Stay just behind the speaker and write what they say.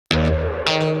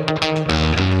One,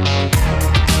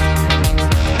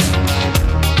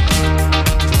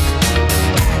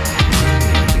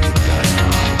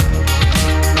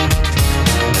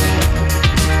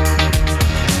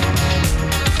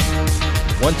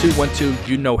 two,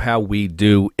 you know how we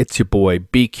do. It's your boy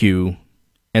BQ,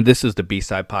 and this is the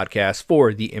B-Side Podcast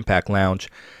for the Impact Lounge.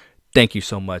 Thank you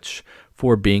so much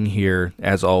for being here,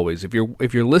 as always. If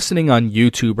you're listening on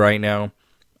YouTube right now,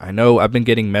 I know I've been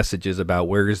getting messages about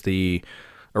where's the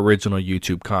original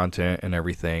YouTube content and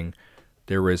everything.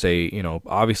 There was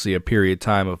obviously a period of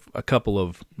time of a couple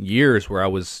of years where I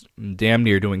was damn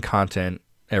near doing content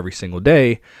every single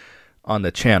day on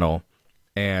the channel,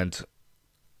 and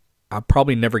I'll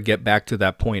probably never get back to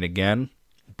that point again,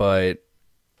 but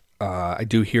I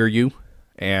do hear you,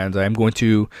 and I'm going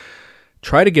to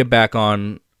try to get back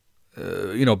on,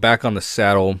 back on the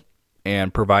saddle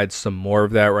and provide some more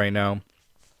of that right now.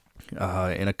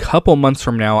 In a couple months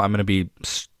from now, I'm going to be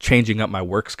changing up my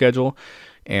work schedule,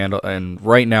 and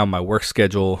right now my work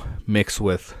schedule mixed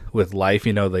with life,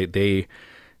 they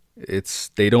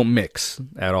don't mix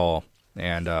at all,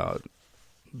 and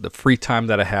the free time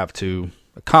that I have to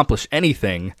accomplish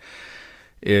anything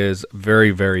is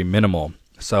very, very minimal.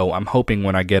 So I'm hoping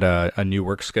when I get a new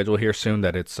work schedule here soon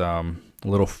that it's a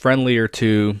little friendlier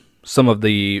to some of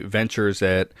the ventures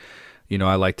that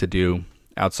I like to do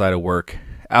outside of work,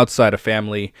 outside of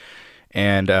family.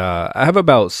 And I have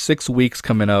about 6 weeks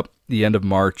coming up, the end of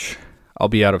March. I'll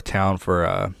be out of town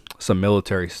for some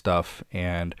military stuff,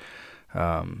 and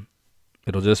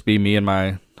it'll just be me in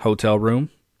my hotel room,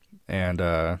 and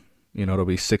it'll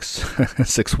be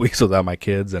six weeks without my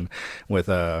kids, and with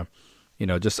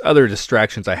just other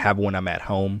distractions I have when I'm at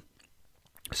home.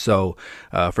 So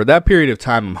for that period of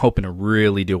time, I'm hoping to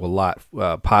really do a lot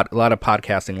of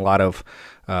podcasting, a lot of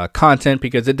content,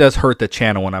 because it does hurt the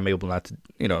channel when I'm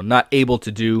not able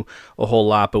to do a whole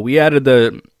lot. But we added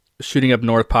the Shooting Up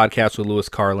North podcast with Lewis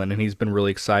Carlin, and he's been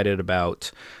really excited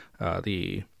about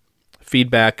the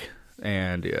feedback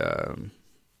and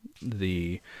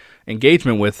the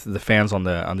engagement with the fans on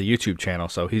the YouTube channel.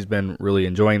 So he's been really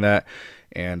enjoying that,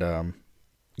 and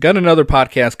got another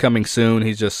podcast coming soon.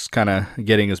 He's just kind of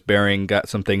getting his bearing, got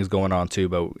some things going on too,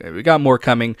 but we got more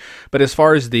coming. But as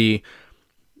far as the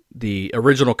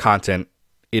original content,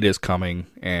 it is coming,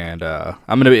 and I'm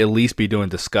going to at least be doing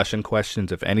discussion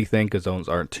questions, if anything, because those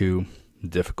aren't too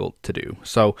difficult to do.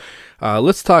 So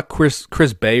let's talk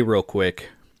Chris Bey real quick.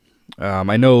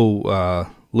 I know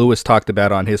Lewis talked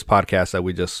about on his podcast that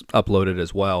we just uploaded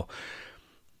as well.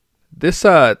 This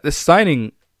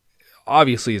signing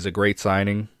obviously is a great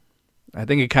signing. I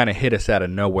think it kind of hit us out of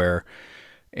nowhere,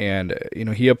 and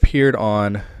he appeared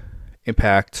on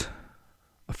Impact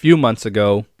a few months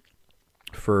ago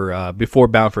for before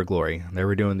Bound for Glory. They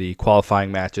were doing the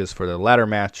qualifying matches for the ladder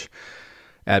match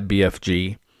at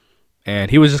BFG,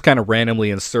 and he was just kind of randomly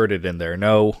inserted in there.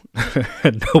 No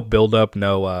build up,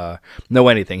 no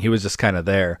anything. He was just kind of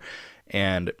there,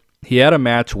 and he had a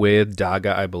match with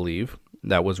Daga, I believe,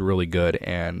 that was really good.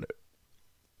 And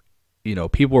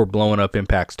people were blowing up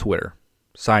Impact's Twitter,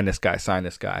 sign this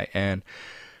guy, and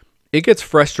it gets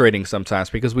frustrating sometimes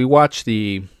because we watch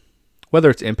whether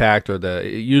it's Impact or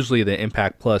usually the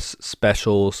Impact Plus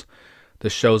specials, the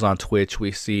shows on Twitch,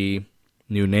 we see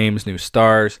new names, new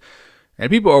stars. And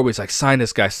people are always like, sign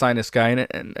this guy,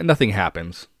 and nothing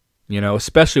happens,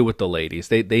 especially with the ladies.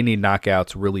 They need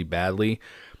knockouts really badly.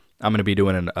 I'm going to be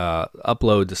doing an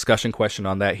upload discussion question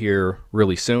on that here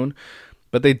really soon.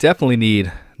 But they definitely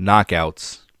need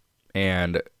knockouts.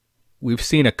 And we've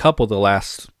seen a couple the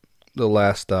last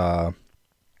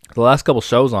couple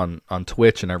shows on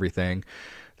Twitch and everything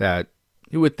that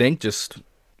you would think just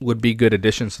would be good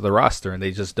additions to the roster, and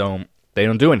they just don't. They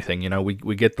don't do anything.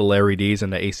 We get the Larry D's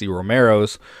and the AC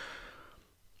Romeros,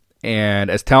 and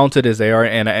as talented as they are,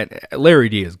 and Larry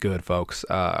D is good, folks.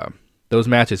 Those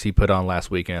matches he put on last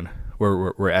weekend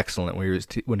were excellent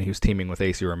when he was teaming with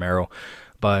AC Romero.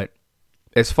 But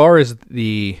as far as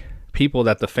the people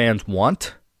that the fans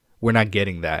want, we're not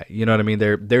getting that. You know what I mean?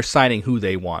 They're signing who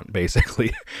they want,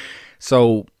 basically.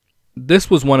 So this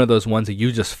was one of those ones that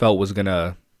you just felt was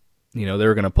gonna. They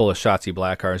were going to pull a Shotzi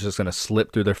Blackheart. It's just going to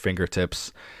slip through their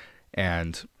fingertips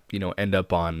and, end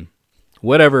up on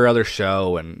whatever other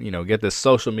show and, get this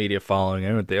social media following.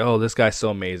 And this guy's so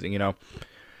amazing.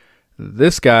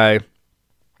 This guy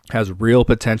has real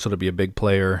potential to be a big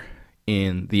player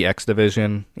in the X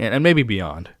division and maybe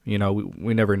beyond. We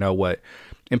never know what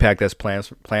Impact has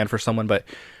planned for someone, but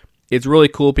it's really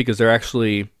cool because they're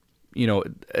actually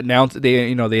announced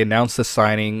the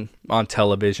signing on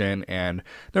television, and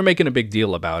they're making a big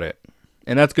deal about it.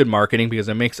 And that's good marketing because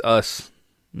it makes us,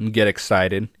 get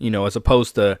excited, as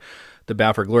opposed to the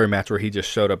Bound for Glory match where he just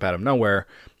showed up out of nowhere.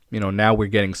 Now we're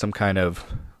getting some kind of,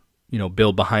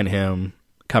 build behind him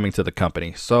coming to the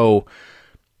company. So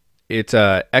it's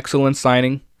an excellent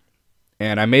signing.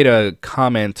 And I made a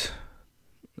comment,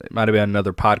 it might have been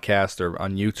another podcast or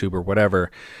on YouTube or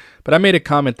whatever, but I made a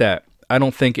comment that I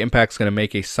don't think Impact's going to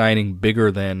make a signing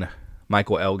bigger than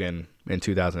Michael Elgin in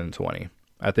 2020.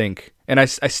 I think, and I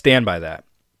stand by that.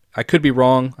 I could be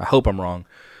wrong. I hope I'm wrong.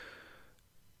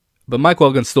 But Michael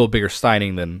Elgin's still a bigger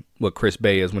signing than what Chris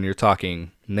Bey is when you're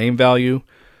talking name value.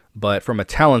 But from a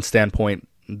talent standpoint,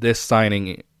 this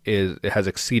signing has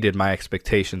exceeded my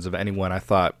expectations of anyone I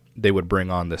thought they would bring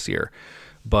on this year.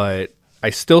 But I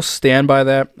still stand by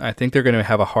that. I think they're going to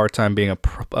have a hard time being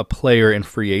a player in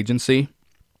free agency.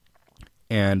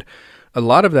 And a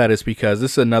lot of that is because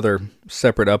this is another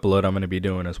separate upload I'm going to be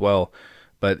doing as well.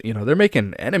 But, they're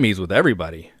making enemies with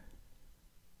everybody.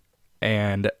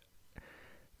 And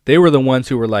they were the ones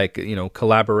who were like,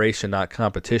 collaboration, not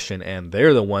competition. And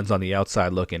they're the ones on the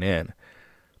outside looking in.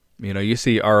 You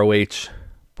see ROH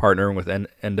partnering with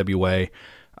NWA.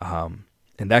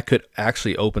 And that could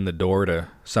actually open the door to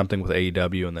something with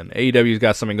AEW. And then AEW's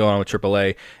got something going on with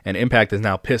AAA. And Impact is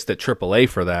now pissed at AAA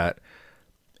for that.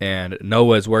 And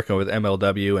Noah is working with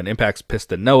MLW. And Impact's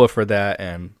pissed at Noah for that.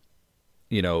 And,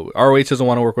 ROH doesn't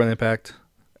want to work with Impact.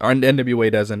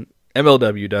 NWA doesn't.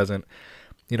 MLW doesn't.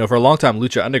 For a long time,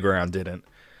 Lucha Underground didn't.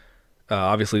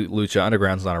 Obviously, Lucha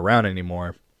Underground's not around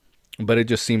anymore. But it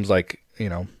just seems like,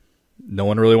 no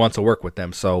one really wants to work with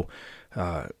them. So,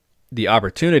 the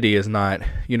opportunity is not,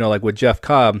 like with Jeff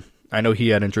Cobb, I know he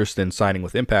had interest in signing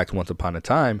with Impact once upon a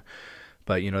time,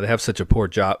 but, they have such a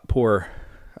poor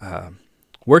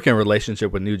working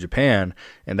relationship with New Japan,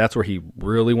 and that's where he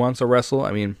really wants to wrestle.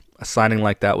 I mean, a signing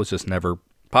like that was just never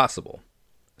possible.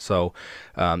 So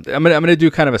I'm gonna do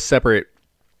kind of a separate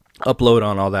upload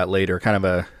on all that later, kind of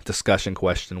a discussion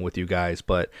question with you guys,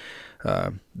 but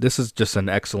this is just an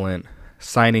excellent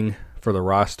signing for the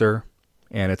roster.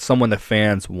 And it's someone that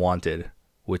fans wanted,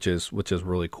 which is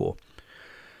really cool.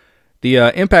 The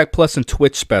Impact Plus and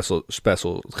Twitch specials,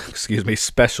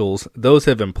 those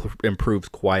have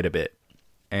improved quite a bit.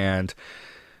 And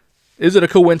is it a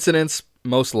coincidence?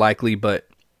 Most likely, but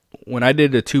when I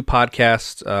did the 2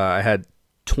 podcasts, I had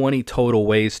 20 total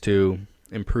ways to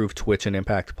improve Twitch and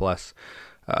Impact Plus.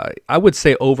 I would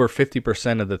say over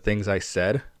 50% of the things I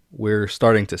said, we're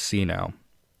starting to see now.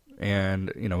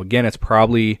 And, again, it's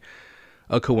probably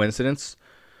a coincidence,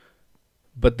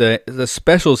 but the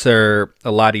specials are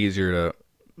a lot easier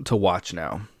to watch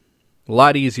now. A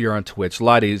lot easier on Twitch, a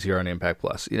lot easier on Impact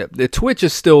Plus. The Twitch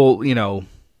is still,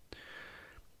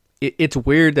 it's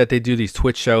weird that they do these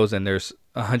Twitch shows and there's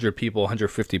 100 people,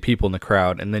 150 people in the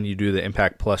crowd, and then you do the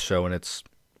Impact Plus show and it's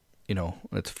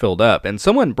filled up. And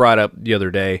someone brought up the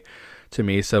other day to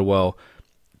me, said, well,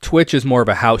 Twitch is more of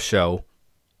a house show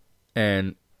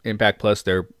and Impact Plus,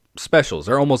 they're specials.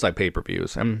 They're almost like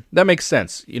pay-per-views. And that makes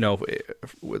sense,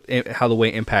 with how the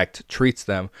way Impact treats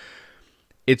them.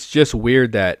 It's just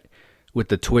weird that with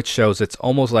the Twitch shows, it's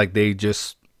almost like they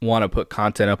just want to put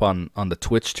content up on the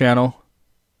Twitch channel.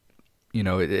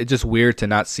 It's just weird to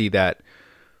not see that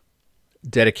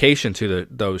dedication to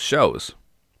those shows.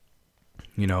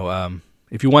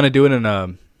 If you want to do it in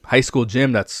a high school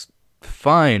gym, that's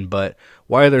fine, but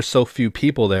why are there so few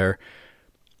people there?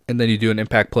 And then you do an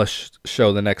Impact Plus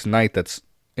show the next night that's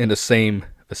in the same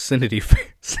vicinity,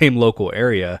 same local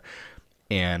area,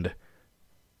 and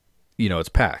it's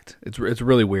packed. It's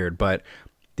really weird. But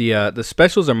the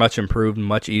specials are much improved,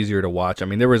 much easier to watch. I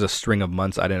mean, there was a string of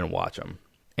months I didn't watch them,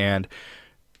 and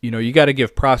you got to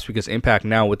give props because Impact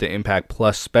now with the Impact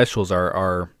Plus specials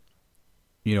are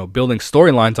building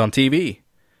storylines on TV,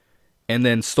 and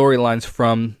then storylines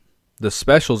from the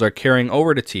specials are carrying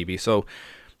over to TV. So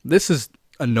this is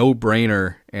a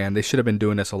no-brainer, and they should have been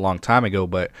doing this a long time ago,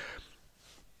 but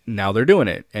now they're doing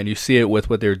it. And you see it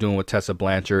with what they're doing with Tessa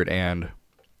Blanchard and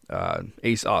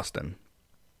Ace Austin.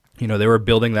 They were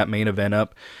building that main event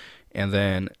up, and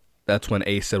then that's when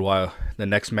Ace said, well, the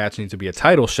next match needs to be a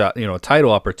title shot, a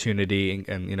title opportunity,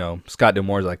 and Scott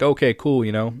D'Amore's like, okay,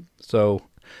 cool, so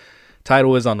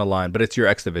title is on the line, but it's your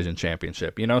X Division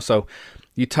championship, so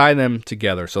you tie them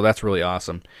together, so that's really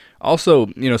awesome. Also,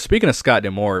 speaking of Scott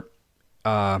D'Amore,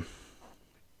 I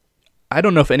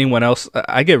don't know if anyone else,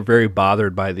 I get very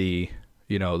bothered by when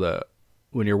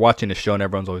you're watching the show and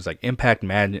everyone's always like impact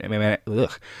management.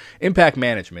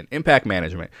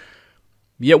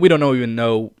 Yet we don't even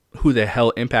know who the hell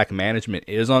impact management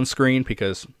is on screen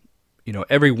because,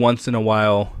 every once in a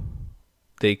while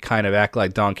they kind of act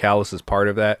like Don Callis is part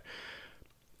of that.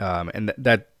 And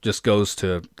that just goes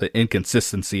to the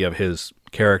inconsistency of his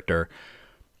character.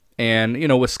 And,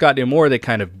 with Scott D'Amore, they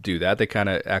kind of do that. They kind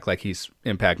of act like he's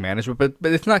Impact Management,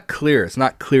 but it's not clear. It's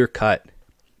not clear cut.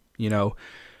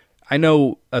 I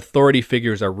know authority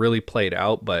figures are really played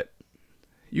out, but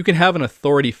you can have an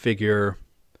authority figure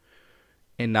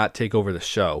and not take over the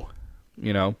show.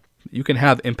 You can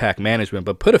have Impact Management,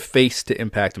 but put a face to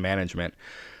Impact Management.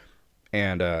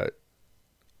 And,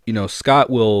 Scott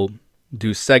will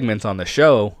do segments on the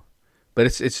show, but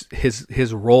it's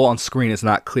his role on screen is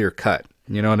not clear cut.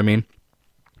 You know what I mean?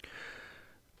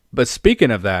 But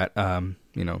speaking of that,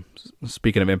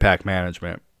 speaking of Impact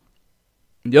Management,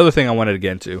 the other thing I wanted to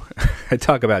get into, I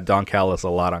talk about Don Callis a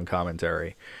lot on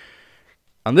commentary.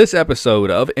 On this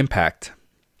episode of Impact,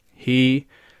 I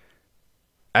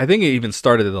think it even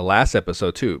started in the last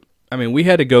episode too. I mean, we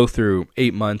had to go through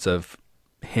 8 months of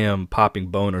him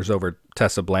popping boners over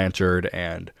Tessa Blanchard,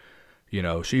 and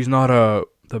she's not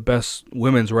the best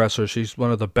women's wrestler, she's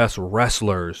one of the best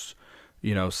wrestlers,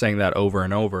 saying that over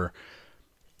and over.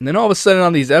 And then all of a sudden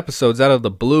on these episodes, out of the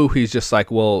blue, he's just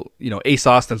like, well, Ace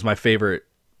Austin's my favorite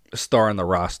star on the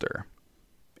roster.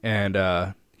 And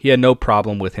he had no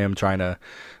problem with him trying to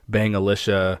bang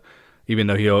Alicia, even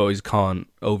though he always calling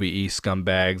OVE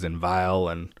scumbags and vile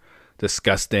and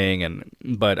disgusting.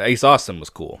 But Ace Austin was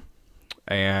cool.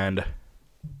 And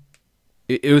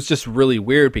it was just really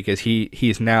weird because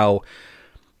he's now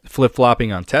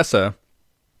flip-flopping on Tessa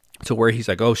to where he's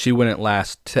like, oh, she wouldn't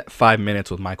last 5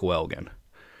 minutes with Michael Elgin.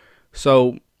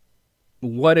 So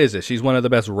what is it? She's one of the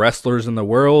best wrestlers in the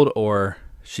world, or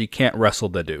she can't wrestle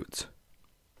the dudes?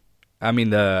 I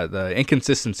mean, the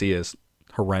inconsistency is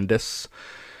horrendous.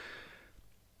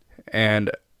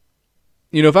 And,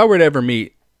 if I were to ever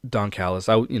meet Don Callis,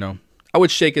 I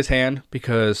would shake his hand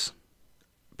because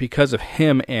of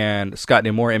him and Scott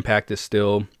D'Amore, Impact is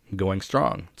still going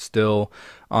strong, still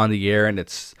on the air, and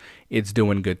it's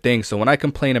doing good things. So when I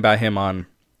complain about him on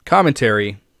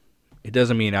commentary, it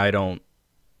doesn't mean I don't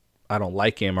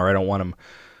like him or I don't want him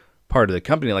part of the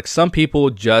company. Like, some people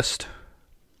just,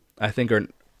 I think,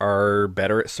 are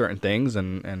better at certain things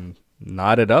and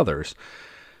not at others.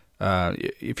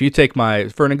 If you take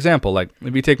for an example, like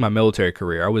if you take my military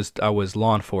career, I was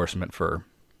law enforcement for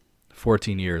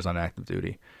 14 years on active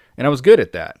duty, and I was good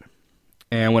at that.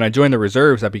 And when I joined the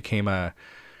reserves, I became a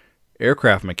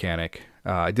aircraft mechanic.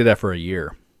 I did that for a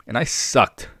year, and I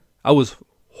sucked. I was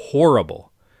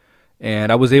horrible,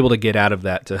 and I was able to get out of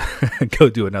that to go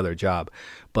do another job.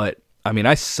 But I mean,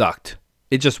 I sucked.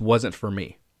 It just wasn't for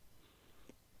me.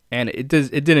 And it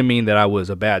didn't mean that I was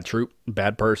a bad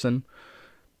person.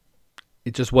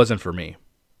 It just wasn't for me.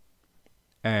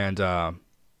 And I'm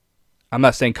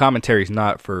not saying commentary is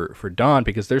not for Don,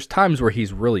 because there's times where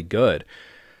he's really good.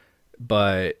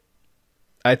 But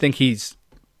I think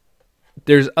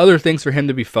there's other things for him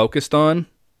to be focused on,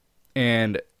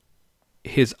 and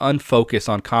his unfocus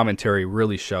on commentary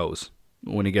really shows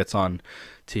when he gets on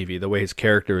TV, the way his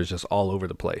character is just all over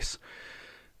the place.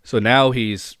 So now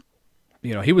he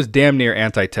was damn near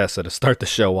anti-Tessa to start the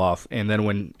show off, and then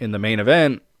when in the main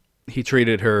event, he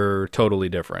treated her totally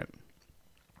different.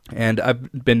 And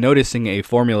I've been noticing a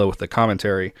formula with the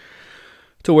commentary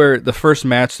to where the first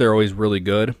match they're always really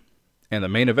good, and the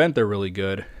main event they're really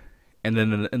good, and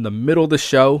then in the middle of the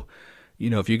show,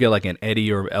 if you get like an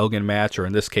Eddie or Elgin match, or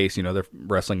in this case, they're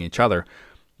wrestling each other,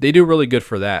 they do really good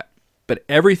for that. But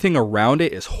everything around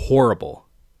it is horrible.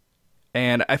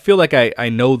 And I feel like I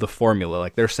know the formula.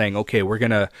 Like, they're saying, okay, we're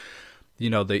going to,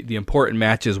 the important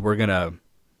matches, we're going to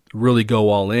really go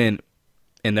all in,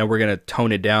 and then we're going to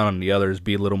tone it down on the others,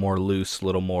 be a little more loose, a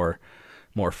little more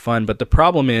fun. But the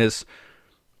problem is,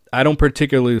 I don't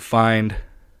particularly find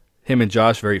him and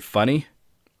Josh very funny.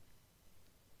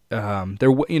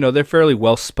 They're fairly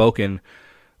well spoken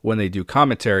when they do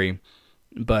commentary,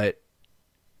 but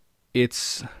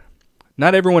it's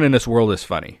not everyone in this world is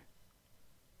funny.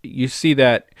 You see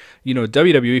that,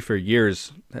 WWE for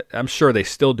years, I'm sure they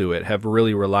still do it, have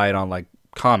really relied on like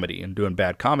comedy and doing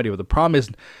bad comedy. But the problem is,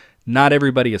 not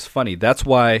everybody is funny. That's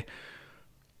why,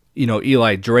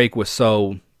 Eli Drake was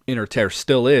still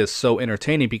is so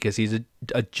entertaining, because he's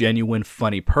a genuine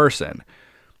funny person.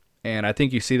 And I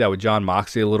think you see that with John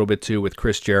Moxley a little bit too, with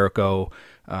Chris Jericho.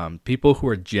 People who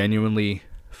are genuinely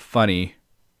funny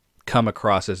come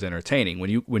across as entertaining.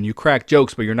 When you crack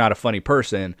jokes but you're not a funny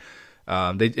person,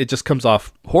 it just comes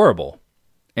off horrible.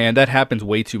 And that happens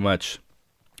way too much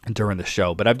during the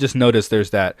show. But I've just noticed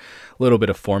there's that little bit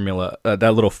of formula,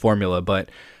 but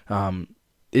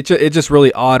it's just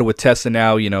really odd with Tessa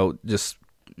now, just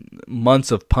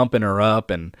months of pumping her up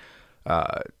and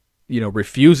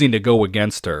refusing to go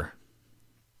against her.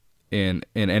 in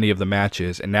any of the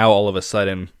matches, and now all of a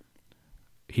sudden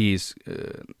he's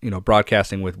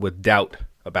broadcasting with doubt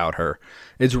about her.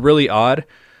 It's really odd.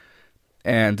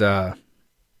 And I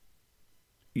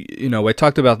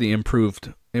talked about the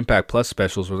improved Impact Plus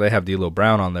specials where they have D'Lo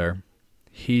Brown on there.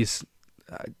 He's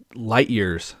light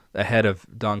years ahead of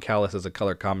Don Callis as a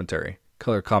color commentator.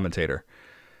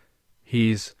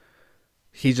 He's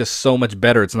just so much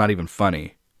better. It's not even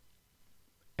funny.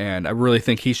 And I really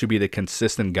think he should be the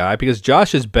consistent guy because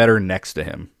Josh is better next to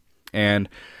him. And,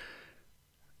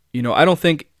 I don't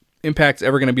think Impact's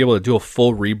ever going to be able to do a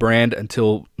full rebrand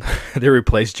until they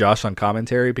replace Josh on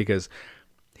commentary because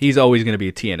he's always going to be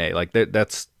a TNA. Like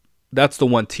that's the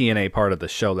one TNA part of the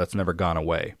show that's never gone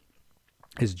away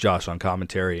is Josh on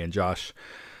commentary and Josh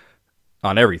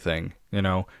on everything. I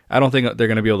don't think they're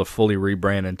going to be able to fully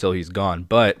rebrand until he's gone,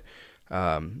 but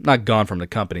not gone from the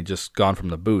company, just gone from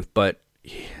the booth. But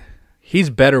he's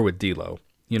better with D'Lo.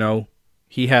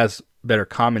 He has better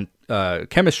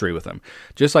chemistry with him,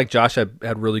 just like Josh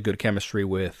had really good chemistry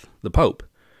with the Pope.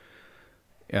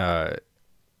 He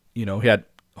had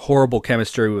horrible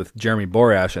chemistry with Jeremy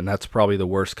Borash, and that's probably the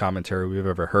worst commentary we've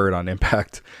ever heard on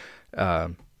Impact.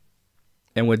 And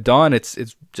with Don, it's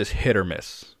just hit or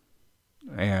miss.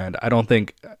 And I don't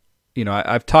think,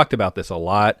 I've talked about this a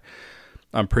lot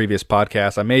on previous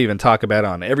podcasts. I may even talk about it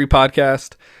on every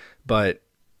podcast, but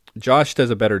Josh does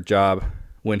a better job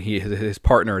when his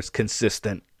partner is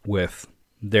consistent with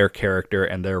their character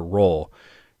and their role.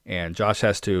 And Josh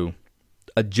has to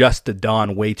adjust to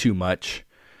Don way too much.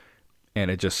 And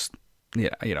it just,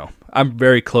 I'm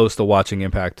very close to watching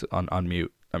Impact on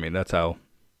mute. I mean, that's how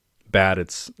bad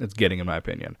it's getting, in my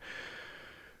opinion.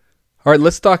 All right,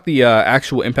 let's talk the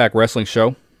actual Impact Wrestling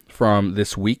show from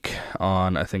this week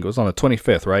on, I think it was on the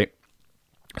 25th, right?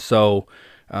 So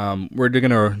we're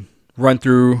going to run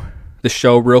through the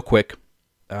show real quick.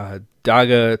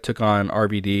 Daga took on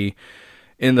RVD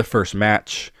in the first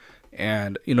match.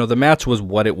 And, the match was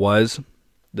what it was.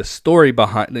 The story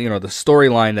behind, the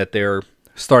storyline that they're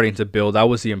starting to build, that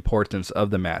was the importance of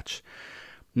the match.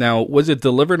 Now, was it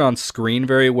delivered on screen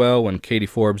very well when Katie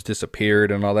Forbes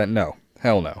disappeared and all that? No.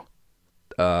 Hell no.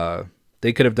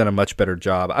 They could have done a much better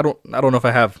job. I don't know if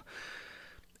I have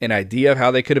an idea of how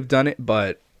they could have done it,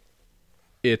 but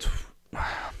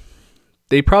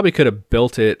they probably could have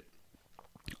built it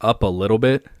up a little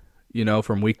bit,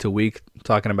 from week to week,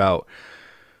 talking about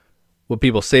what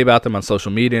people say about them on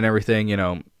social media and everything.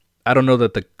 I don't know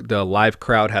that the live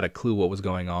crowd had a clue what was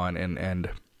going on, and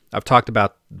I've talked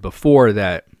about before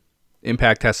that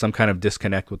Impact has some kind of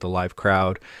disconnect with the live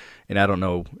crowd, and I don't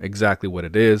know exactly what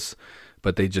it is,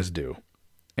 but they just do.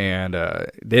 And they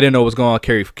didn't know what was going on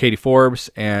with Katie Forbes,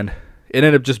 and it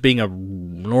ended up just being a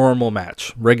normal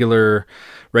match, regular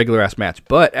ass match.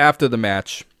 But after the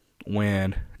match,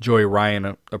 when Joey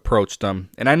Ryan approached them,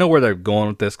 and I know where they're going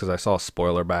with this because I saw a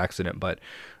spoiler by accident, but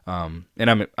and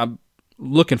I'm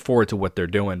looking forward to what they're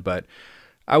doing. But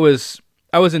I was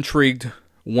intrigued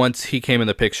once he came in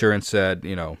the picture and said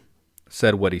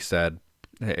what he said.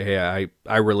 Hey,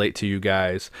 I relate to you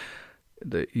guys.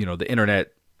 The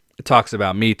internet talks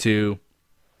about me too.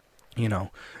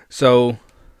 So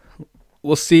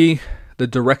we'll see the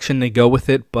direction they go with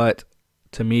it. But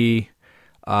to me,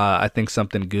 I think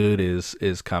something good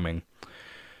is coming.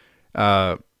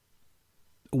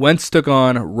 Wentz took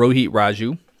on Rohit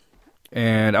Raju,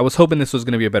 and I was hoping this was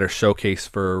going to be a better showcase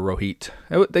for Rohit.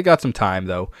 They got some time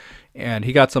though, and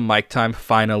he got some mic time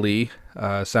finally.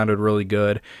 Sounded really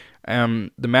good.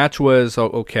 The match was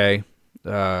okay.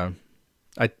 I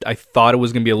thought it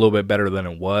was going to be a little bit better than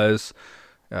it was.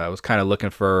 I was kind of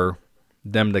looking for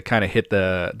them to kind of hit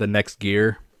the next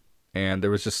gear, and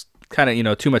there was just kind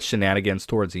of too much shenanigans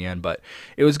towards the end. But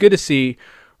it was good to see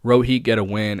Rohit get a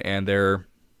win, and they're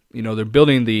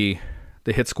building the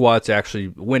hit squad to actually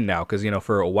win now, because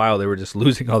for a while they were just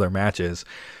losing all their matches.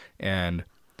 And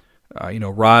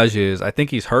Raj I think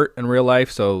he's hurt in real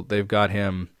life, so they've got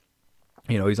him,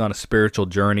 he's on a spiritual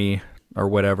journey or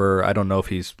whatever. I don't know if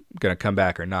he's going to come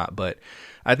back or not, but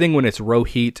I think when it's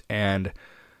Rohit and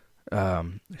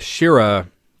Shira,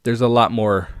 there's a lot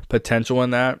more potential in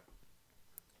that.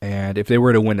 And if they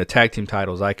were to win the tag team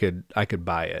titles, I could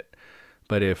buy it.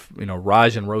 But if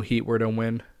Raj and Rohit were to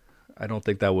win, I don't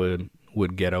think that would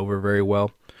get over very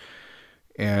well.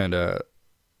 And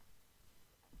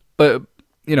but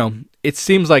it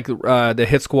seems like the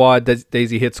Hit Squad,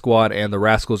 Daisy Hit Squad, and the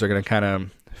Rascals are going to kind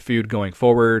of feud going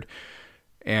forward.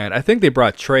 And I think they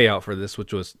brought Trey out for this,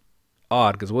 which was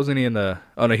odd because wasn't he in the?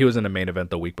 Oh no, he was in the main event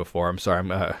the week before. I'm sorry,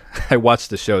 I watched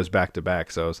the shows back to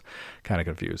back, so I was kind of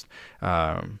confused.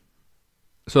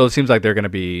 So it seems like they're going to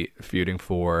be feuding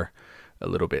for a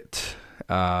little bit.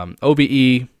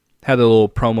 OVE had a little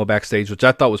promo backstage, which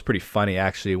I thought was pretty funny,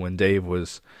 actually, when Dave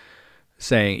was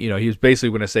saying, he was basically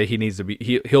going to say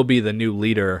he'll be the new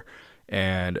leader,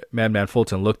 and Madman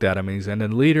Fulton looked at him and he said,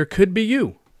 and the leader could be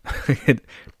you.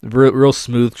 Real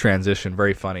smooth transition,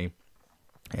 very funny.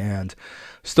 And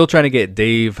still trying to get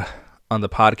Dave on the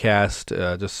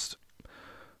podcast. Just,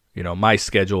 my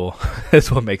schedule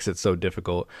is what makes it so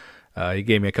difficult. He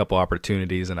gave me a couple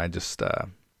opportunities, and I just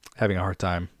having a hard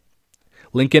time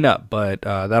linking up, but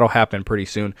that'll happen pretty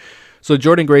soon. So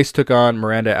Jordynne Grace took on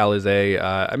Miranda Alizé.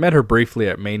 I met her briefly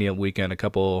at Mania weekend a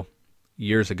couple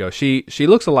years ago. She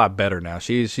looks a lot better now.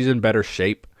 She's in better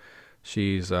shape.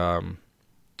 She's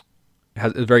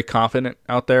is very confident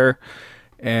out there.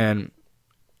 And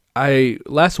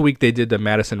last week they did the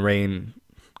Madison Rayne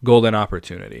Golden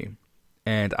Opportunity,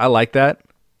 and I like that.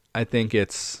 I think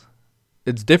it's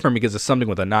different because it's something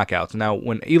with the knockouts. Now,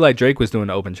 when Eli Drake was doing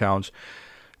the Open Challenge,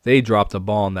 they dropped the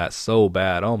ball on that so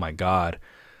bad. Oh my God.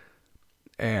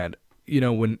 And,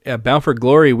 when at Bound for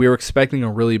Glory, we were expecting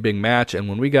a really big match. And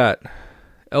when we got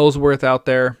Ellsworth out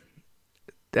there,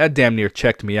 that damn near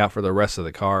checked me out for the rest of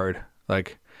the card.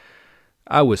 Like,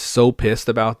 I was so pissed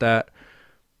about that.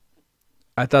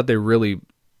 I thought they really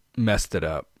messed it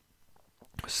up.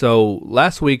 So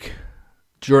last week,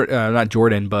 not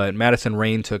Jordan, but Madison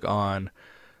Rayne took on,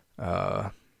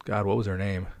 God, what was her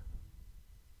name?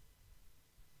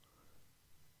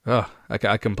 Oh,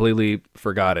 I completely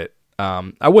forgot it.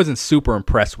 I wasn't super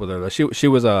impressed with her, though. She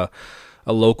was a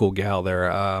local gal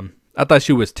there. I thought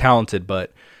she was talented,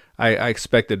 but I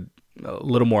expected a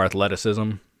little more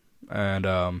athleticism, and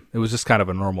it was just kind of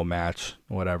a normal match,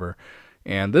 whatever.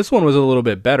 And this one was a little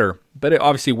bit better, but it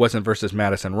obviously wasn't versus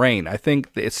Madison Rayne. I think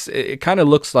it kind of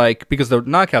looks like, because the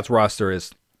Knockouts roster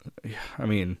is,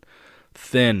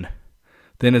 thin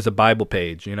as a Bible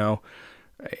page.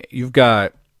 You've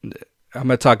got. I'm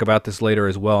going to talk about this later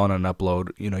as well on an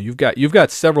upload. You've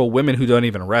got several women who don't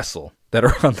even wrestle that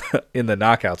are in the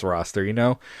Knockouts roster,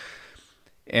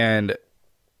 and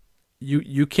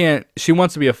you can't. She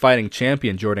wants to be a fighting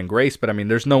champion, Jordynne Grace, but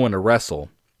there's no one to wrestle.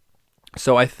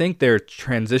 So I think they're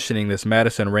transitioning this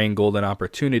Madison Rayne Golden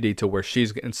Opportunity to where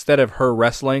she's, instead of her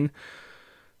wrestling,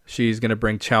 she's going to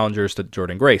bring challengers to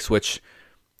Jordynne Grace, which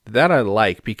that I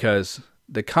like, because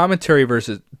the commentary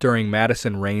during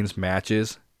Madison Rayne's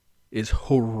matches is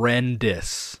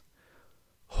horrendous.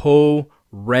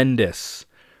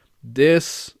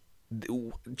 This,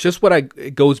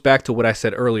 it goes back to what I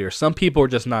said earlier. Some people are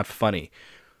just not funny,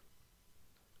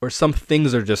 or some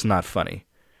things are just not funny.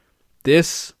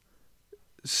 This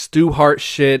Stu Hart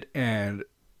shit and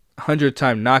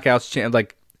 100-time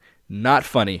knockouts, not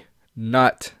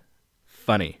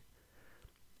funny.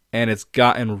 And it's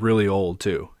gotten really old,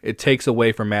 too. It takes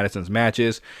away from Madison's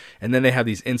matches. And then they have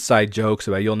these inside jokes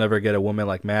about you'll never get a woman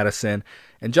like Madison.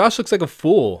 And Josh looks like a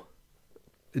fool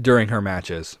during her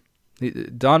matches.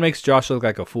 Dawn makes Josh look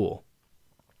like a fool.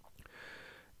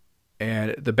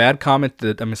 And the bad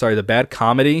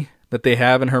comedy that they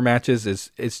have in her matches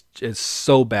is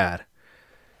so bad.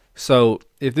 So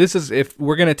if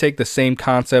we're going to take the same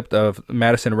concept of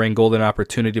Madison Rayne Golden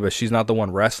Opportunity, but she's not the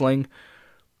one wrestling,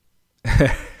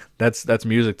 That's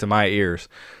music to my ears.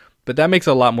 But that makes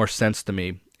a lot more sense to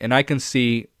me. And I can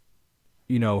see,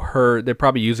 they're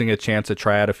probably using a chance to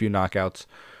try out a few knockouts.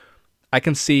 I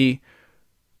can see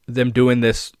them doing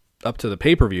this up to the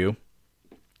pay-per-view,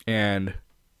 and,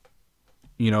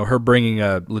 her bringing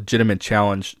a legitimate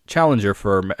challenger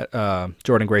for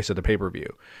Jordynne Grace at the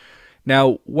pay-per-view.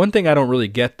 Now, one thing I don't really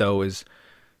get, though, is,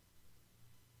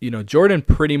 Jordan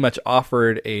pretty much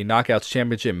offered a Knockouts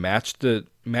Championship match to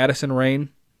Madison Rayne,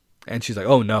 and she's like,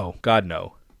 oh no, God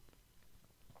no.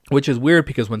 Which is weird,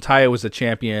 because when Taya was the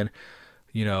champion,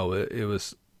 it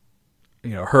was,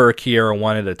 her, Kiera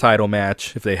wanted a title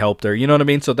match if they helped her. You know what I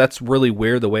mean? So that's really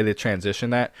weird, the way they transition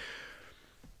that.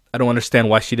 I don't understand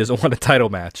why she doesn't want a title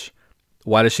match.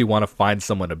 Why does she want to find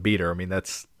someone to beat her?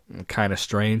 That's kind of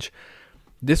strange.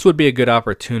 This would be a good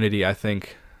opportunity, I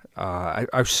think. I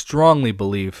strongly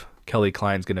believe Kelly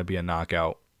Klein's going to be a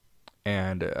knockout,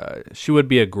 and she would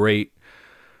be a great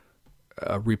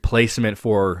replacement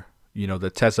for the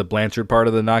Tessa Blanchard part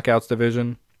of the knockouts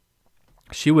division.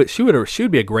 She would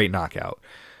be a great knockout,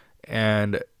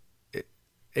 and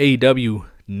AEW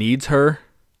needs her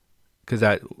because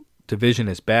that division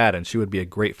is bad, and she would be a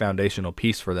great foundational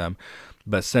piece for them.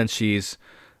 But since she's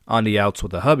on the outs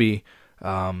with the hubby,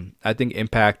 I think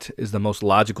Impact is the most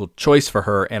logical choice for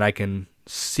her, and I can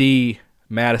see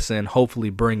Madison hopefully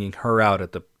bringing her out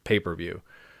at the pay-per-view.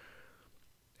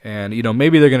 And,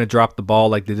 maybe they're going to drop the ball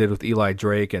like they did with Eli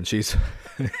Drake, and she's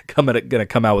gonna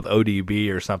come out with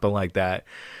ODB or something like that.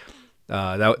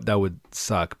 That would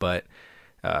suck. But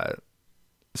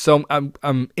so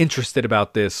I'm interested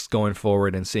about this going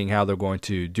forward and seeing how they're going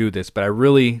to do this. But I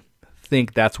really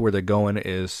think that's where they're going,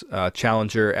 is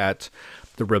Challenger at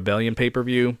the Rebellion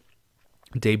pay-per-view,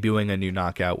 debuting a new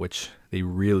knockout, which they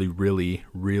really, really,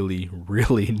 really,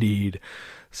 really need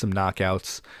some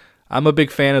knockouts. I'm a big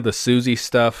fan of the Susie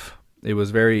stuff. It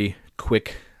was very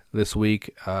quick this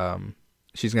week.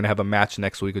 She's going to have a match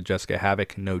next week with Jessica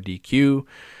Havoc, no DQ.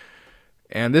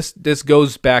 And this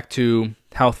goes back to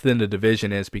how thin the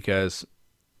division is, because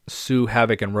Sue,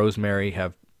 Havoc, and Rosemary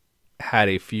have had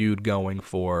a feud going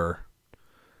for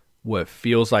what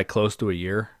feels like close to a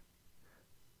year.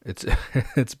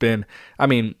 It's been, I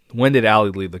mean, when did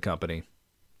Allie leave the company?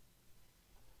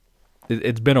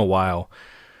 It's been a while.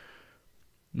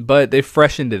 But they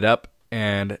freshened it up,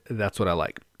 and that's what I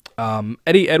like.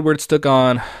 Eddie Edwards took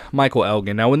on Michael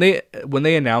Elgin. Now, when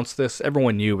they announced this,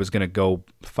 everyone knew it was going to go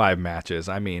 5 matches.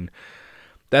 I mean,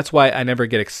 that's why I never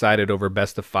get excited over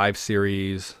best of 5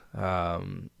 series, 2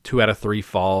 out of 3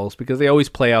 falls, because they always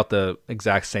play out the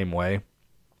exact same way.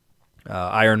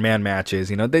 Iron Man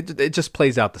matches, it just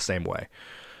plays out the same way.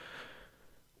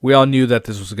 We all knew that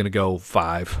this was going to go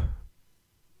 5.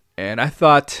 And I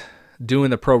thought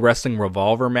doing the Pro Wrestling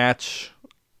Revolver match,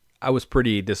 I was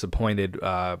pretty disappointed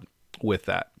with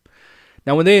that.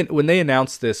 Now, when they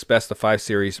announced this best of 5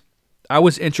 series, I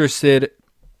was interested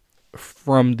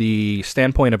from the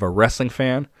standpoint of a wrestling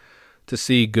fan to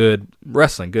see good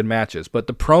wrestling, good matches. But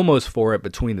the promos for it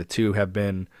between the two have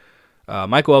been,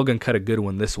 Michael Elgin cut a good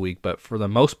one this week, but for the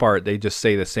most part, they just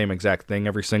say the same exact thing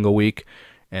every single week,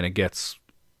 and it gets,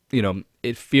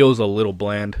 it feels a little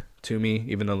bland to me,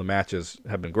 even though the matches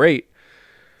have been great.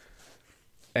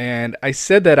 And I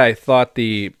said that I thought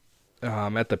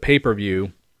at the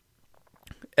pay-per-view,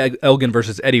 Elgin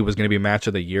versus Eddie was going to be match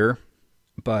of the year.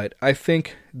 But I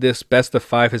think this best of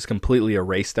 5 has completely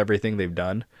erased everything they've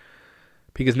done.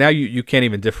 Because now you can't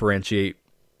even differentiate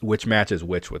which match is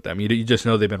which with them. You just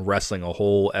know they've been wrestling a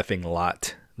whole effing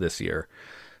lot this year.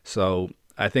 So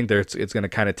I think it's going to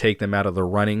kind of take them out of the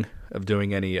running of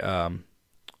doing any,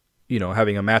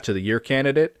 having a match of the year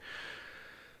candidate.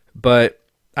 But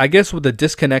I guess what the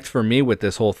disconnect for me with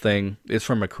this whole thing is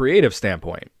from a creative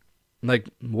standpoint. Like,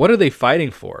 what are they fighting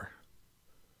for?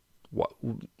 What,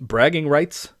 bragging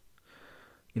rights?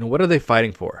 What are they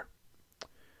fighting for?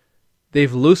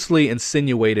 They've loosely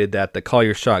insinuated that the Call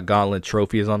Your Shot Gauntlet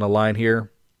trophy is on the line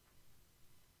here.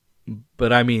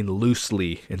 But I mean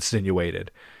loosely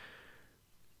insinuated.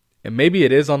 And maybe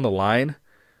it is on the line,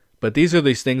 but these are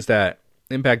these things that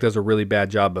Impact does a really bad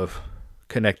job of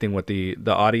connecting with the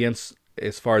audience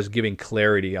as far as giving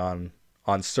clarity on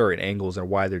certain angles and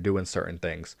why they're doing certain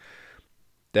things.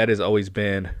 That has always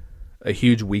been a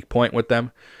huge weak point with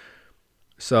them.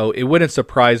 So it wouldn't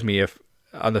surprise me if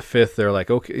on the 5th they're like,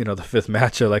 okay, the 5th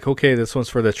match, they're like, okay, this one's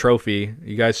for the trophy.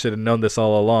 You guys should have known this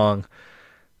all along.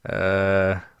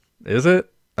 Is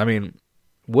it? I mean,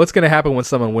 what's going to happen when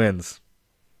someone wins?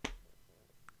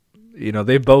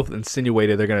 They both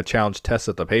insinuated they're going to challenge Tess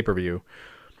at the pay-per-view.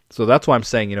 So that's why I'm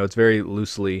saying, it's very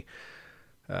loosely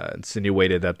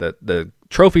insinuated that the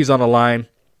trophy's on the line.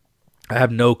 I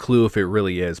have no clue if it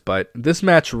really is, but this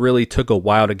match really took a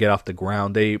while to get off the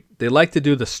ground. They like to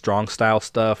do the strong style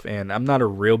stuff, and I'm not a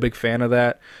real big fan of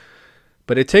that.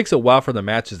 But it takes a while for the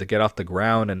matches to get off the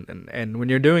ground, and when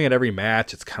you're doing it every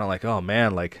match, it's kind of like, oh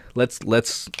man, like let's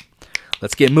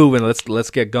get moving,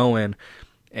 let's get going.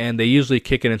 And they usually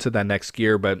kick it into that next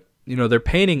gear, but they're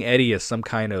painting Eddie as some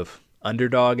kind of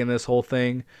underdog in this whole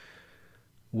thing,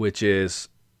 which is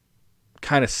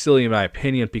kind of silly in my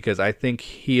opinion, because I think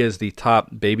he is the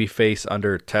top babyface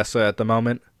under Tessa at the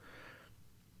moment.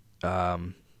 I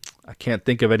can't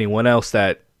think of anyone else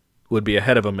that would be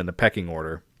ahead of him in the pecking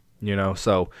order,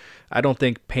 so I don't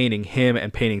think painting him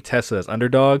and painting Tessa as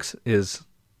underdogs is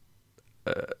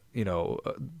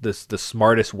the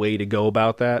smartest way to go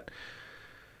about that.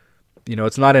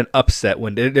 It's not an upset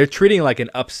when they're treating it like an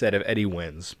upset if Eddie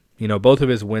wins. Both of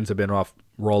his wins have been off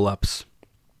roll-ups.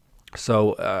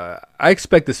 So I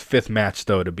expect this 5th match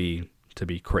though to be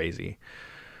crazy.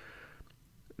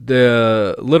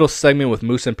 The little segment with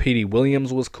Moose and Petey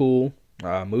Williams was cool.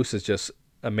 Moose is just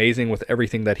amazing with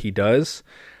everything that he does,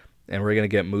 and we're gonna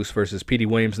get Moose versus Petey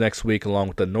Williams next week, along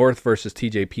with the North versus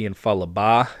TJP and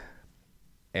Falaba,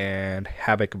 and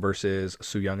Havoc versus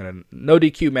Su Yung in a no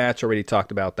DQ match. Already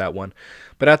talked about that one,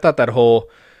 but I thought that whole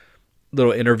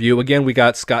little interview, again, we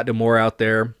got Scott D'Amore out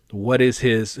there.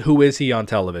 Who is he on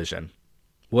television?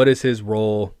 What is his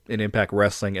role in Impact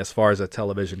Wrestling as far as a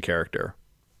television character?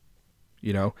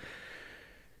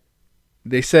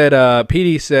 they said,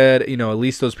 PD said, at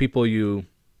least those people you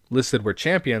listed were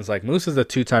champions. Like, Moose is a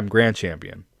 2-time grand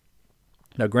champion.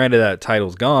 Now, granted, that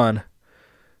title's gone,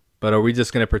 but are we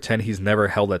just going to pretend he's never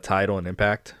held a title in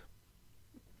Impact?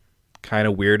 Kind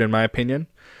of weird, in my opinion.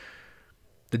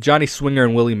 The Johnny Swinger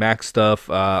and Willie Mack stuff,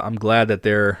 I'm glad that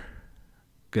they're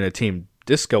going to team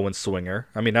Disco and Swinger.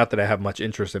 I mean, not that I have much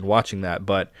interest in watching that,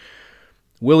 but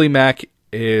Willie Mack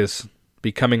is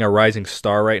becoming a rising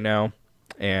star right now.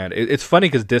 And it's funny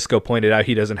because Disco pointed out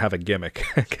he doesn't have a gimmick,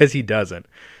 because he doesn't.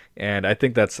 And I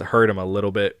think that's hurt him a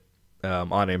little bit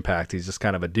on Impact. He's just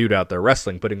kind of a dude out there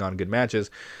wrestling, putting on good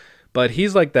matches. But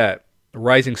he's like that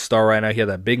rising star right now. He had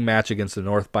that big match against the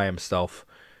North by himself.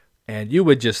 And you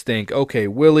would just think, okay,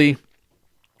 Willie,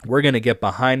 we're going to get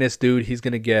behind this dude. He's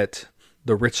going to get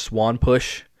the Rich Swann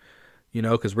push,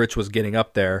 because Rich was getting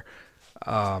up there.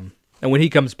 And when he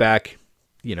comes back,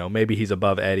 maybe he's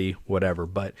above Eddie, whatever.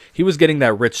 But he was getting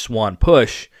that Rich Swann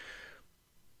push,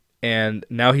 and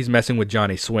now he's messing with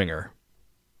Johnny Swinger.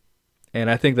 And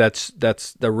I think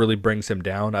that really brings him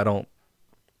down. I don't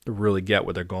really get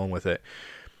where they're going with it.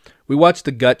 We watched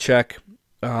the Gut Check.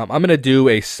 I'm going to do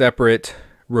a separate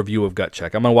review of Gut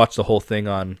Check. I'm going to watch the whole thing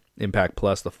on Impact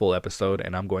Plus, the full episode,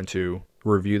 and I'm going to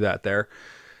review that there.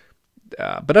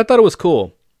 But I thought it was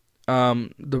cool.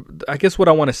 I guess what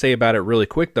I want to say about it really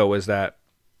quick, though, is that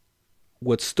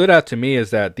what stood out to me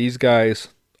is that these guys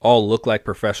all look like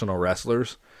professional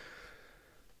wrestlers.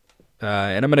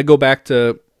 And I'm going to go back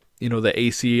to, the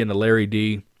AC and the Larry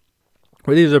D,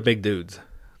 where these are big dudes,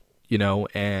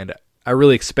 and I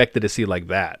really expected to see like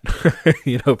that,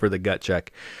 for the Gut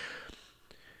Check.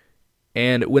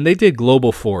 And when they did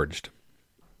Global Forged,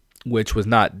 which was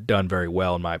not done very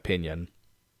well, in my opinion,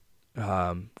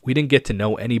 we didn't get to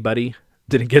know anybody,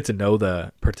 didn't get to know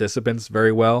the participants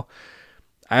very well.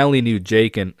 I only knew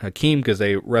Jake and Hakeem because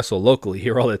they wrestle locally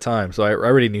here all the time, so I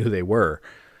already knew who they were.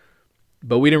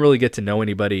 But we didn't really get to know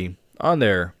anybody on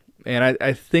there. And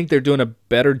I think they're doing a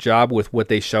better job with what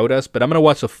they showed us, but I'm going to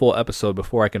watch the full episode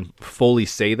before I can fully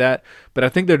say that. But I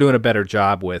think they're doing a better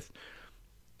job with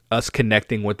us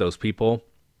connecting with those people.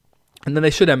 And then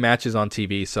they should have matches on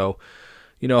TV. So,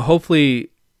 hopefully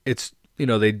it's,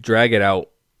 they drag it out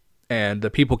and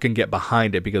the people can get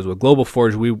behind it, because with Global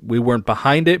Forge, we weren't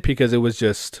behind it because it was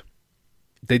just,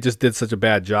 they just did such a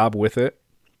bad job with it.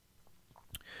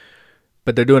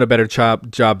 But they're doing a better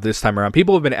job this time around.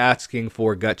 People have been asking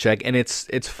for Gut Check, and it's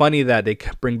funny that they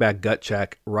bring back Gut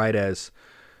Check right as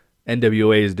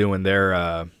NWA is doing their,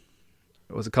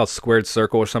 what was it called, Squared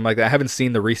Circle or something like that. I haven't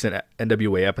seen the recent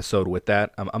NWA episode with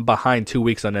that. I'm behind 2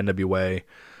 weeks on NWA.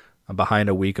 I'm behind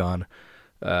a week on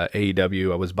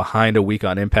AEW. I was behind a week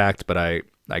on Impact, but I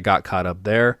got caught up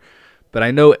there. But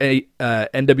I know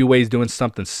NWA is doing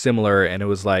something similar, and it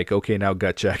was like, okay, now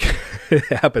Gut Check. It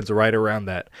happens right around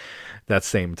that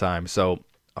same time. So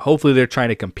hopefully they're trying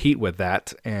to compete with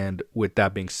that. And with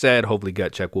that being said, hopefully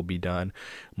Gut Check will be done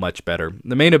much better.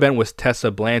 The main event was Tessa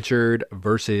Blanchard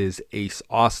versus Ace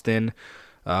Austin.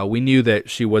 We knew that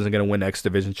she wasn't going to win X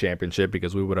Division Championship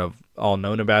because we would have all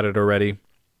known about it already.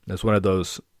 That's one of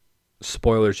those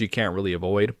spoilers you can't really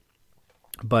avoid.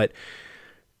 But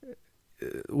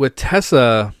with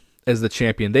Tessa as the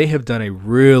champion, they have done a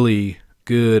really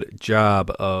good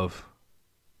job of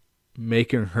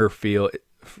making her feel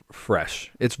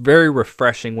fresh. It's very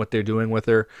refreshing what they're doing with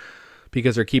her,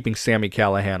 because they're keeping Sami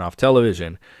Callihan off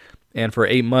television. And for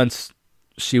 8 months,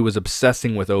 she was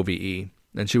obsessing with OVE,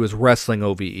 and she was wrestling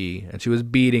OVE, and she was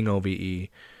beating OVE.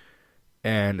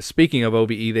 And speaking of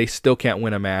OVE, they still can't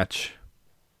win a match.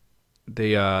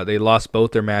 They lost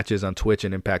both their matches on Twitch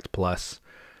and Impact Plus.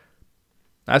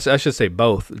 I should say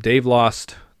both. Dave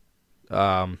lost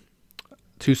 2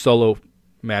 solo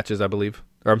matches, I believe.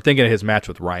 Or I'm thinking of his match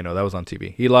with Rhino. That was on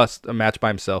TV. He lost a match by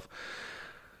himself.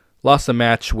 Lost a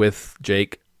match with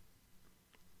Jake.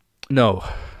 No.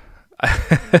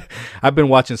 I've been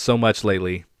watching so much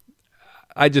lately.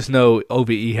 I just know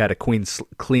OVE had a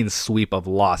clean sweep of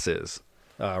losses.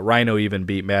 Rhino even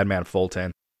beat Madman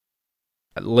Fulton.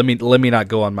 Let me not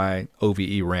go on my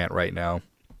OVE rant right now.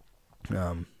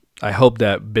 I hope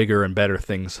that bigger and better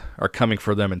things are coming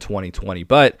for them in 2020.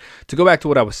 But to go back to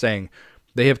what I was saying,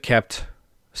 they have kept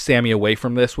Sami away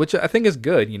from this, which I think is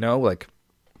good. Like,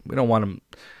 we don't want him.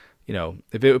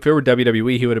 If it were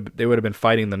WWE, they would have been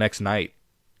fighting the next night,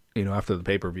 after the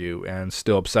pay-per-view, and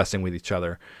still obsessing with each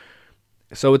other.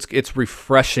 So it's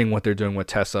refreshing what they're doing with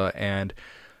Tessa. And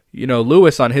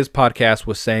Lewis on his podcast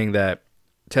was saying that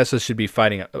Tessa should be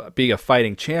being a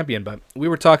fighting champion. But we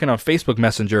were talking on Facebook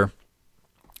Messenger,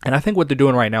 and I think what they're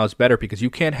doing right now is better, because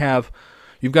you've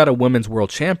got a women's world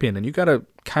champion, and you got to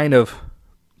kind of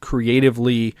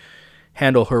creatively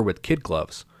handle her with kid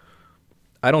gloves.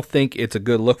 I don't think it's a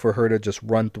good look for her to just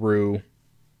run through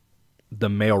the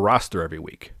male roster every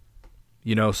week.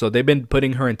 So they've been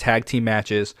putting her in tag team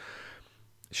matches.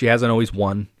 She hasn't always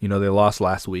won. They lost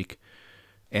last week.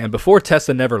 And before,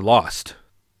 Tessa never lost.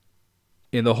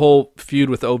 In the whole feud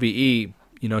with OVE,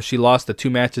 she lost the 2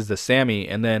 matches to Sammy,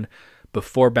 and then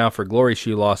before Bound for Glory,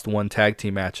 she lost 1 tag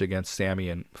team match against Sammy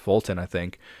and Fulton, I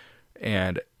think.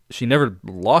 And she never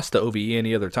lost to OVE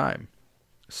any other time.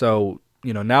 So,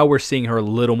 now we're seeing her a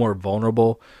little more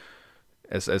vulnerable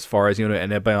as far as,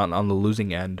 end up on the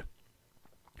losing end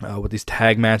with these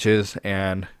tag matches.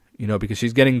 And, because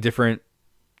she's getting different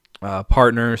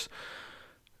partners.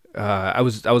 I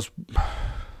was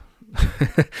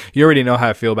you already know how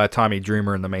I feel about Tommy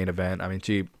Dreamer in the main event. I mean,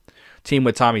 she teamed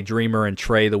with Tommy Dreamer and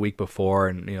Trey the week before,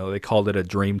 and they called it a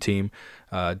dream team.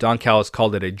 Don Callis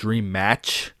called it a dream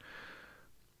match,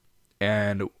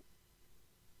 and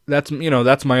that's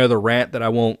my other rant that I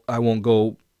won't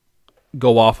go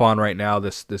off on right now.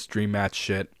 This dream match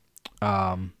shit,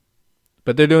 but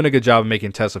they're doing a good job of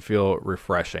making Tessa feel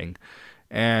refreshing,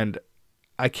 and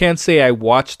I can't say I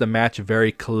watched the match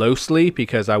very closely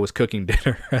because I was cooking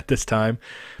dinner at this time.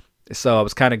 So I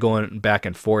was kind of going back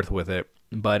and forth with it.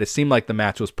 But it seemed like the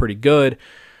match was pretty good.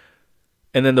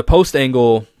 And then the post-match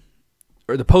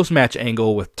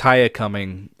angle with Taya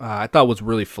coming, I thought was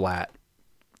really flat.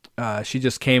 She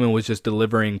just came and was just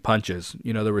delivering punches.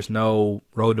 There was no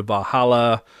Road to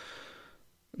Valhalla,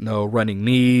 no running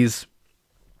knees,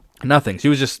 nothing. She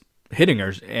was just hitting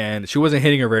her. And she wasn't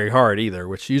hitting her very hard either,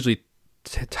 which usually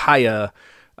Taya,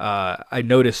 I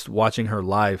noticed watching her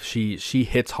live, she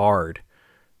hits hard.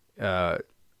 I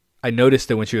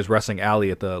noticed it when she was wrestling Allie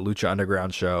at the Lucha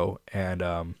Underground show,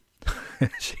 and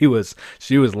she was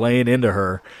laying into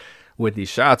her with these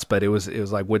shots, but it was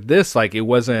like with this, like it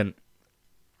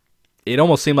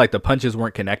almost seemed like the punches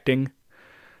weren't connecting,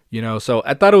 so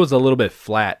I thought it was a little bit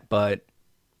flat, but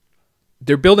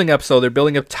they're building up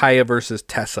Taya versus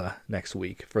Tessa next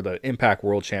week for the Impact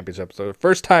World Championship. So the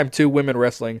first time 2 women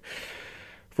wrestling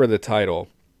for the title.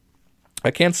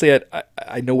 I can't say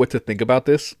I know what to think about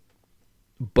this,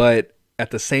 but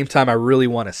at the same time, I really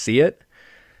want to see it.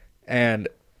 And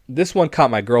this one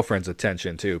caught my girlfriend's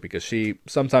attention too, because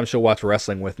sometimes she'll watch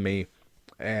wrestling with me,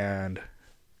 and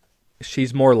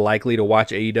she's more likely to watch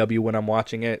AEW when I'm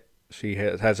watching it. She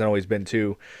hasn't always been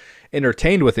too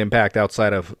entertained with Impact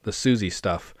outside of the Susie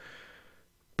stuff,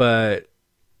 but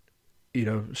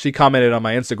she commented on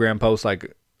my Instagram post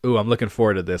like, "Ooh, I'm looking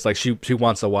forward to this." Like she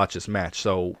wants to watch this match,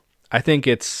 so I think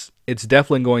it's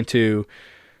definitely going to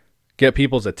get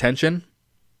people's attention.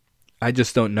 I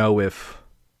just don't know if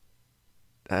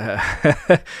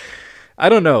I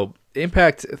don't know.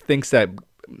 Impact thinks that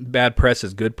bad press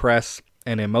is good press,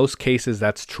 and in most cases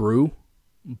that's true.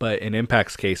 But in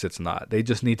Impact's case, it's not. They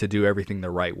just need to do everything the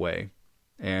right way.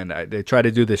 And they try to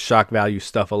do this shock value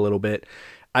stuff a little bit.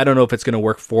 I don't know if it's going to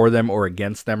work for them or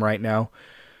against them right now.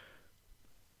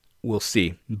 We'll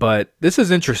see. But this is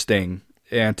interesting.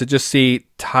 And to just see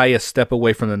Taya step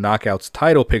away from the Knockouts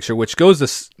title picture, which goes to,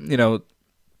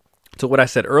 to what I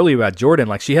said earlier about Jordan.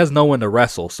 Like, she has no one to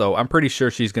wrestle. So I'm pretty sure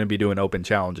she's going to be doing open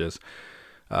challenges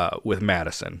with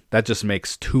Madison. That just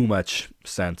makes too much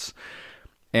sense.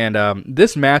 And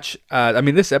this match,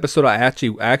 this episode, I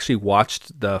actually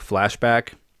watched the flashback.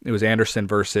 It was Anderson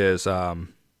versus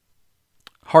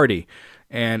Hardy.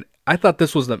 And I thought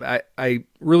this was I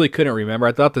really couldn't remember.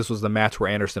 I thought this was the match where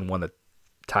Anderson won the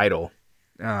title.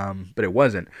 But it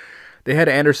wasn't. They had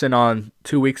Anderson on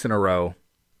 2 weeks in a row,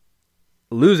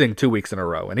 losing 2 weeks in a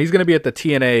row. And he's going to be at the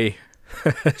TNA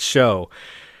show.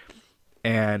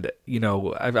 And,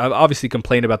 I've obviously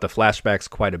complained about the flashbacks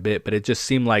quite a bit, but it just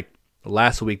seemed like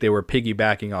last week they were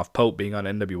piggybacking off Pope being on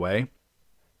NWA,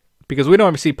 because we don't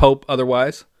ever see Pope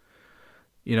otherwise.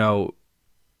 It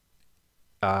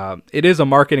is a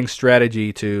marketing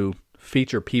strategy to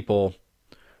feature people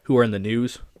who are in the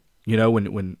news,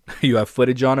 when you have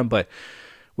footage on them. But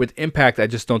with Impact, I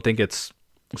just don't think it's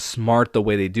smart the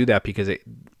way they do that, because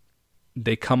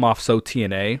they come off so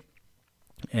TNA,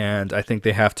 and I think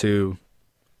they have to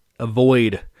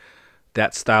avoid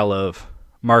that style of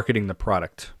marketing the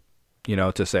product.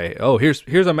 To say, oh, here's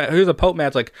a Pope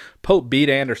match. Like, Pope beat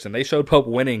Anderson. They showed Pope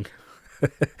winning,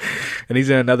 and he's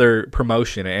in another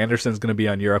promotion, and Anderson's going to be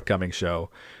on your upcoming show.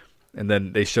 And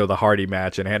then they show the Hardy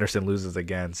match, and Anderson loses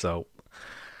again. So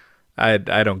I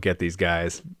don't get these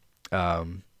guys. But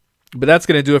that's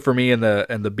going to do it for me in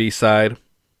the B side.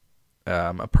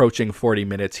 Approaching 40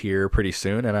 minutes here pretty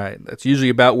soon, and that's usually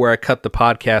about where I cut the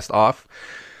podcast off.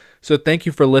 So thank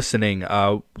you for listening.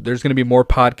 There's going to be more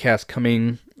podcasts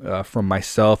coming from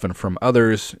myself and from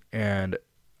others, and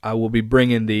I will be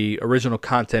bringing the original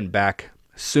content back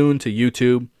soon to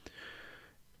YouTube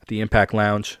at the Impact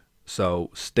Lounge. So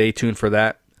stay tuned for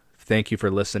that. Thank you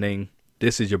for listening.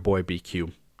 This is your boy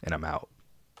BQ, and I'm out.